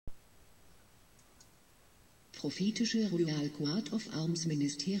prophetische Royal Coat of Arms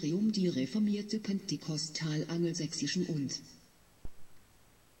Ministerium, die reformierte Pentekostal-Angelsächsischen und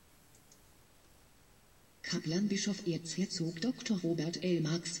Kaplan Bischof Erzherzog Dr. Robert L.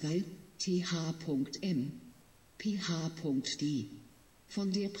 Maxwell, Th.M. Ph.D.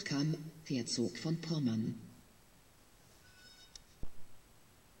 von der Brkam, Herzog von Pommern.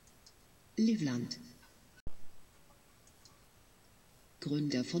 Livland.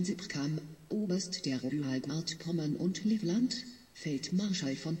 Gründer von Sipkam, Oberst der Royalguard Pommern und Livland,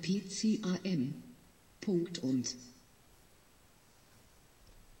 Feldmarschall von PCAM. Und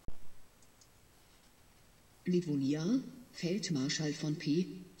Livonia, Feldmarschall von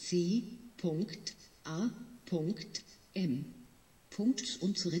PCAM.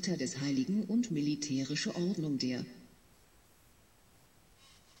 Und Ritter des Heiligen und militärische Ordnung der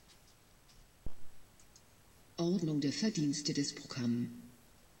Ordnung der Verdienste des Brkam.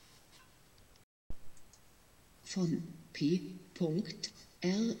 Von P.R.C.A.M.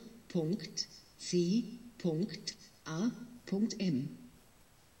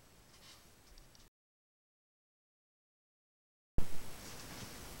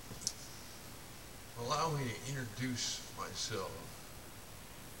 Allow me to introduce myself.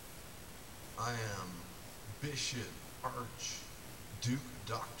 I am Bishop Archduke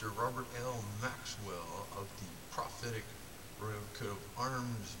Dr. Robert L. Maxwell of the Prophetic Royal Coat of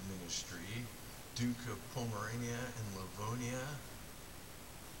Arms Ministry, Duke of Pomerania and Livonia,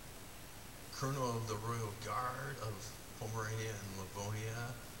 Colonel of the Royal Guard of Pomerania and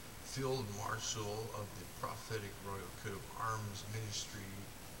Livonia, Field Marshal of the Prophetic Royal Coat of Arms Ministry,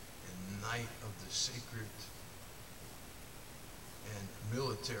 and Knight of the Sacred and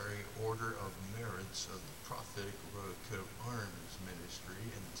Military Order of Merits of the Prophetic Royal Coat of Arms Ministry,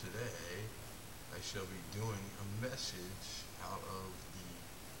 and today I shall be doing a message out of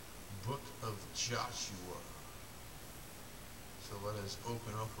the book of Joshua. So let us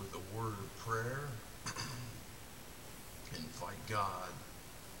open up with a word of prayer and invite God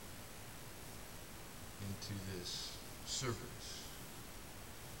into this service.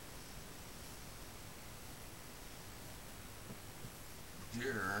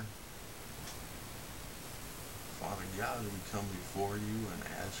 Dear Father God, we come before you and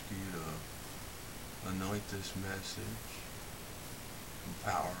ask you to anoint this message,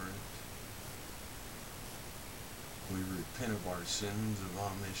 empower it. We repent of our sins of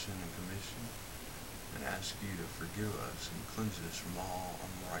omission and commission and ask you to forgive us and cleanse us from all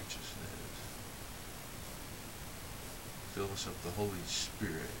unrighteousness. Fill us up the Holy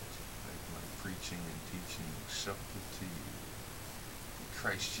Spirit, make my preaching and teaching acceptable to you. In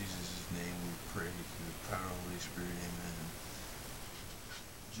Christ Jesus' name we pray through the power of the Holy Spirit, amen.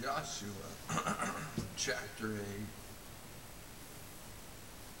 Joshua, chapter 8.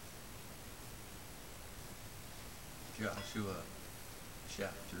 Joshua,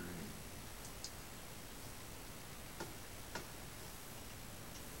 chapter 8.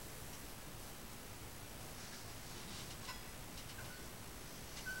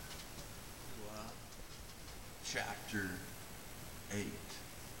 Chapter 8.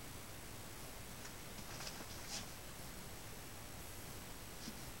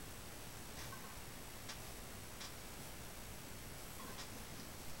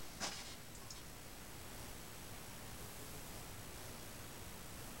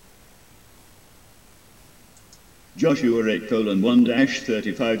 Joshua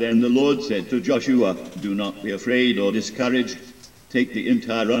 8:1-35. Then the Lord said to Joshua, do not be afraid or discouraged. Take the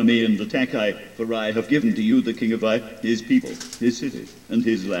entire army and attack Ai, for I have given to you the king of Ai, his people, his city, and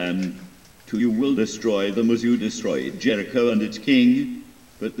his land. To you will destroy them as you destroyed Jericho and its king,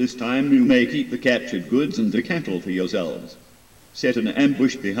 but this time you may keep the captured goods and the cattle for yourselves. Set an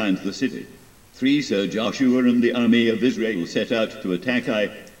ambush behind the city. So Joshua and the army of Israel set out to attack Ai.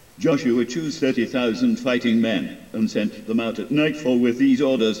 Joshua chose 30,000 fighting men and sent them out at nightfall with these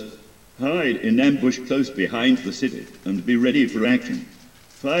orders: hide in ambush close behind the city and be ready for action.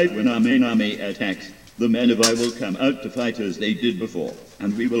 5. When our main army attacks, the men of Ai will come out to fight as they did before,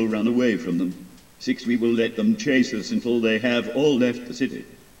 and we will run away from them. 6. We will let them chase us until they have all left the city.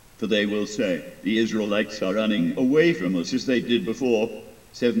 For they will say, the Israelites are running away from us as they did before.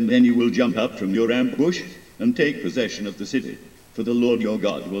 7. Then you will jump up from your ambush and take possession of the city, for the Lord your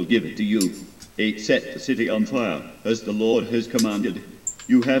God will give it to you. 8. Set the city on fire, as the Lord has commanded.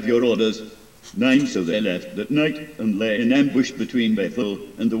 You have your orders. 9. So they left that night and lay in ambush between Bethel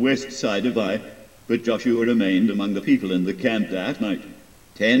and the west side of Ai, but Joshua remained among the people in the camp that night.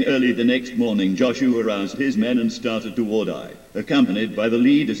 10. Early the next morning Joshua roused his men and started toward Ai, accompanied by the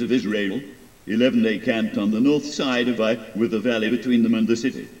leaders of Israel. 11. They camped on the north side of Ai, with a valley between them and the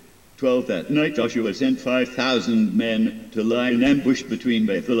city. 12 that night Joshua sent 5,000 men to lie in ambush between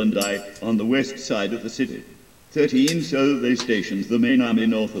Bethel and Ai on the west side of the city. 13 so they stationed the main army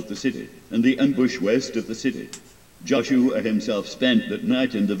north of the city, and the ambush west of the city. Joshua himself spent that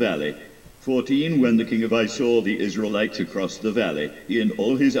night in the valley. 14 when the king of Ai saw the Israelites across the valley, he and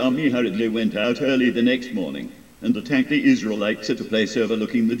all his army hurriedly went out early the next morning, and attacked the Israelites at a place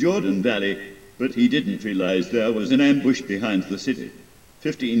overlooking the Jordan Valley, but he didn't realize there was an ambush behind the city.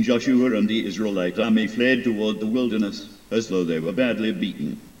 15 Joshua and the Israelite army fled toward the wilderness, as though they were badly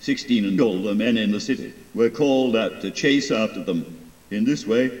beaten. 16 and all the men in the city were called out to chase after them. In this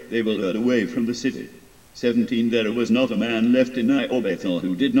way they were led away from the city. 17 there was not a man left in Ai or Bethel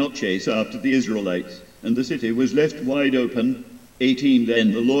who did not chase after the Israelites, and the city was left wide open. 18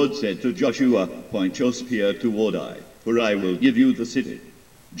 then the Lord said to Joshua, point your spear toward Ai, for I will give you the city.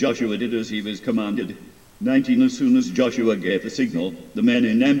 Joshua did as he was commanded. 19 as soon as Joshua gave the signal, the men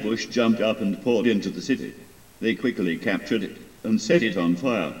in ambush jumped up and poured into the city. They quickly captured it and set it on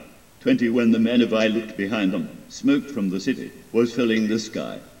fire. 20 when the men of Ai looked behind them, smoke from the city was filling the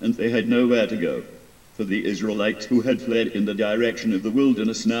sky, and they had nowhere to go. For the Israelites who had fled in the direction of the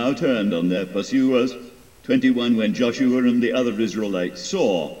wilderness now turned on their pursuers. 21 when Joshua and the other Israelites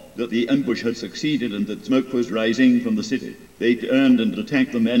saw that the ambush had succeeded and that smoke was rising from the city, they turned and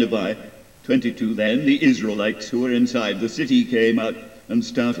attacked the men of Ai. 22 then the Israelites who were inside the city came out and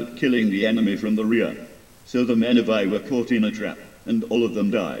started killing the enemy from the rear. So the men of Ai were caught in a trap, and all of them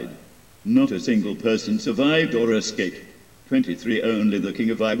died. Not a single person survived or escaped. 23 only the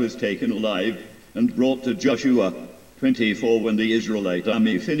king of Ai was taken alive and brought to Joshua. 24 when the Israelite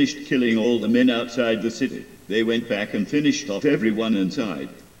army finished killing all the men outside the city, they went back and finished off everyone inside.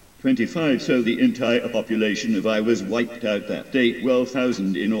 25 so the entire population of Ai was wiped out that day,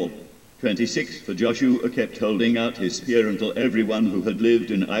 12,000 in all. 26 for Joshua kept holding out his spear until everyone who had lived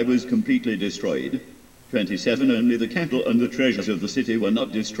in Ai was completely destroyed. 27 only the cattle and the treasures of the city were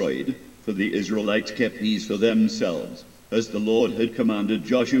not destroyed, for the Israelites kept these for themselves, as the Lord had commanded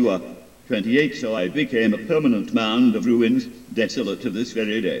Joshua. 28 so Ai became a permanent mound of ruins, desolate to this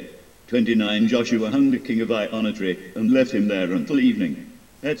very day. 29 Joshua hung the king of Ai on a tree and left him there until evening.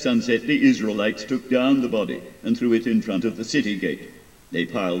 At sunset the Israelites took down the body and threw it in front of the city gate. They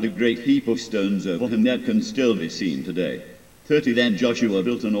piled a great heap of stones over him that can still be seen today. 30 then Joshua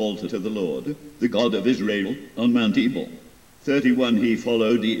built an altar to the Lord, the God of Israel, on Mount Ebal. 31 he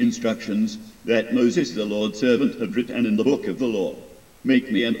followed the instructions that Moses the Lord's servant had written in the book of the law.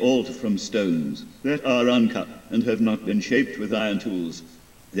 Make me an altar from stones that are uncut and have not been shaped with iron tools.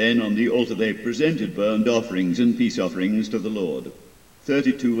 Then on the altar they presented burnt offerings and peace offerings to the Lord.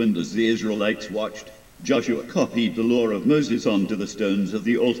 32 and as the Israelites watched, Joshua copied the law of Moses onto the stones of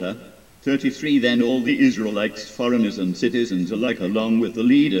the altar. 33 then all the Israelites, foreigners and citizens alike, along with the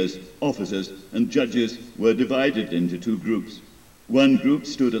leaders, officers, and judges, were divided into two groups. One group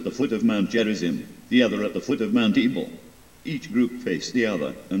stood at the foot of Mount Gerizim, the other at the foot of Mount Ebal. Each group faced the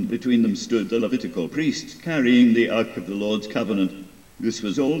other, and between them stood the Levitical priests carrying the Ark of the Lord's covenant. This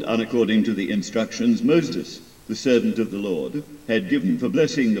was all done according to the instructions Moses, the servant of the Lord, had given for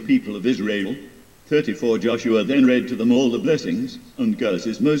blessing the people of Israel. 34 Joshua then read to them all the blessings and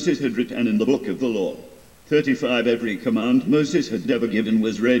curses Moses had written in the book of the law. 35 every command Moses had ever given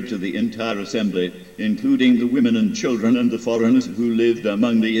was read to the entire assembly, including the women and children and the foreigners who lived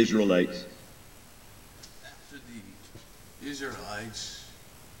among the Israelites. After the Israelites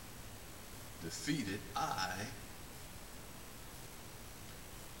defeated Ai,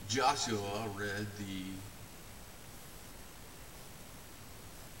 Joshua read the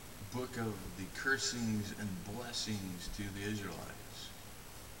book of the cursings and blessings to the Israelites,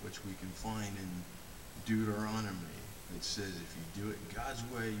 which we can find in Deuteronomy. It says if you do it God's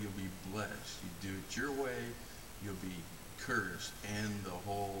way, you'll be blessed. You do it your way, you'll be cursed. And the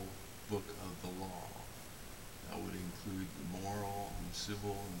whole book of the law. That would include the moral and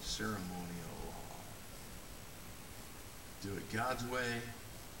civil and ceremonial law. Do it God's way,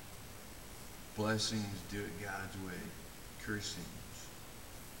 blessings. Do it God's way, cursings.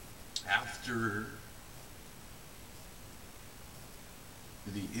 After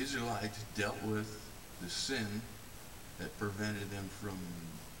the Israelites dealt with the sin that prevented them from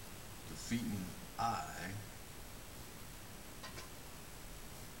defeating Ai,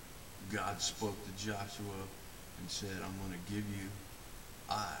 God spoke to Joshua and said, I'm going to give you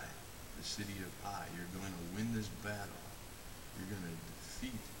Ai, the city of Ai. You're going to win this battle. You're going to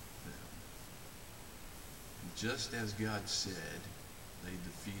defeat them. And just as God said, they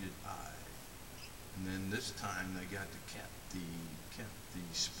defeated Ai. And then this time they got to keep the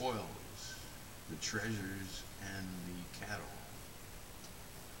spoils, the treasures, and the cattle.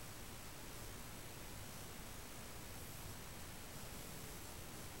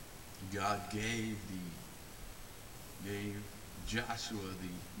 God gave Joshua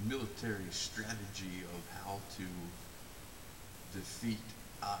the military strategy of how to defeat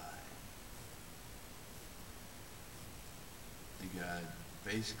Ai. And God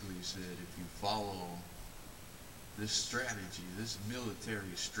basically said, if you follow this strategy, this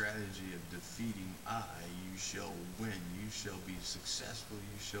military strategy of defeating Ai, you shall win, you shall be successful,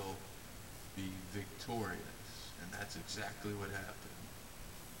 you shall be victorious. And that's exactly what happened.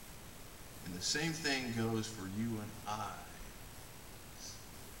 And the same thing goes for you and I.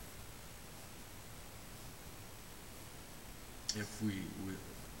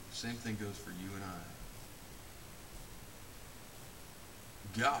 Same thing goes for you and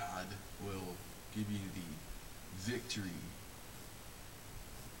I. God will give you the victory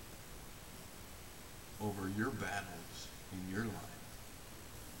over your battles in your life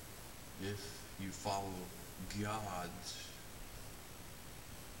if you follow God's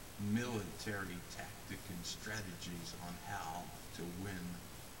military tactic and strategies on how to win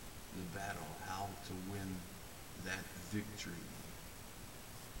the battle, how to win that victory.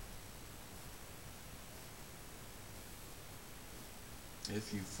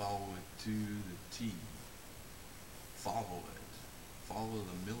 If you follow it to the T, follow it. Follow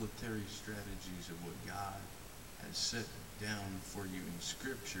the military strategies of what God has set down for you in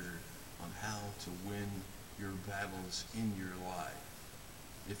Scripture on how to win your battles in your life.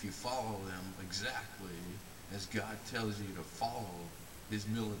 If you follow them exactly as God tells you to follow his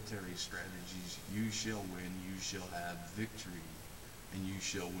military strategies, you shall win, you shall have victory, and you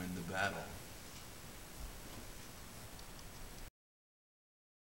shall win the battle.